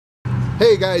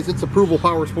Hey guys, it's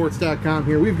ApprovalPowersports.com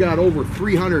here. We've got over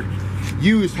 300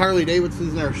 used Harley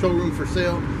Davidsons in our showroom for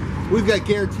sale. We've got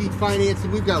guaranteed financing.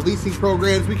 We've got leasing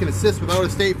programs. We can assist with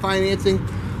out-of-state financing.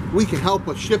 We can help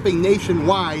with shipping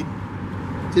nationwide.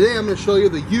 Today I'm going to show you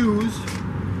the used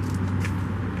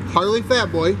Harley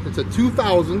Fat Boy. It's a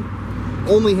 2000.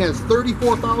 Only has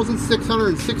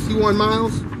 34,661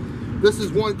 miles. This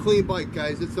is one clean bike,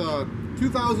 guys. It's a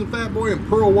 2000 Fat Boy in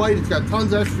pearl white. It's got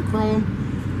tons of extra chrome.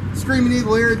 Screaming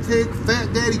Eagle air intake,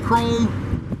 Fat Daddy chrome,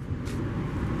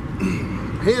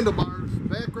 handlebars,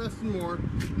 backrest, and more.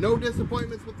 No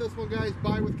disappointments with this one, guys.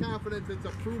 Buy with confidence. It's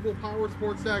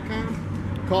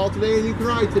ApprovalPowersports.com. Call today and you can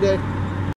ride today.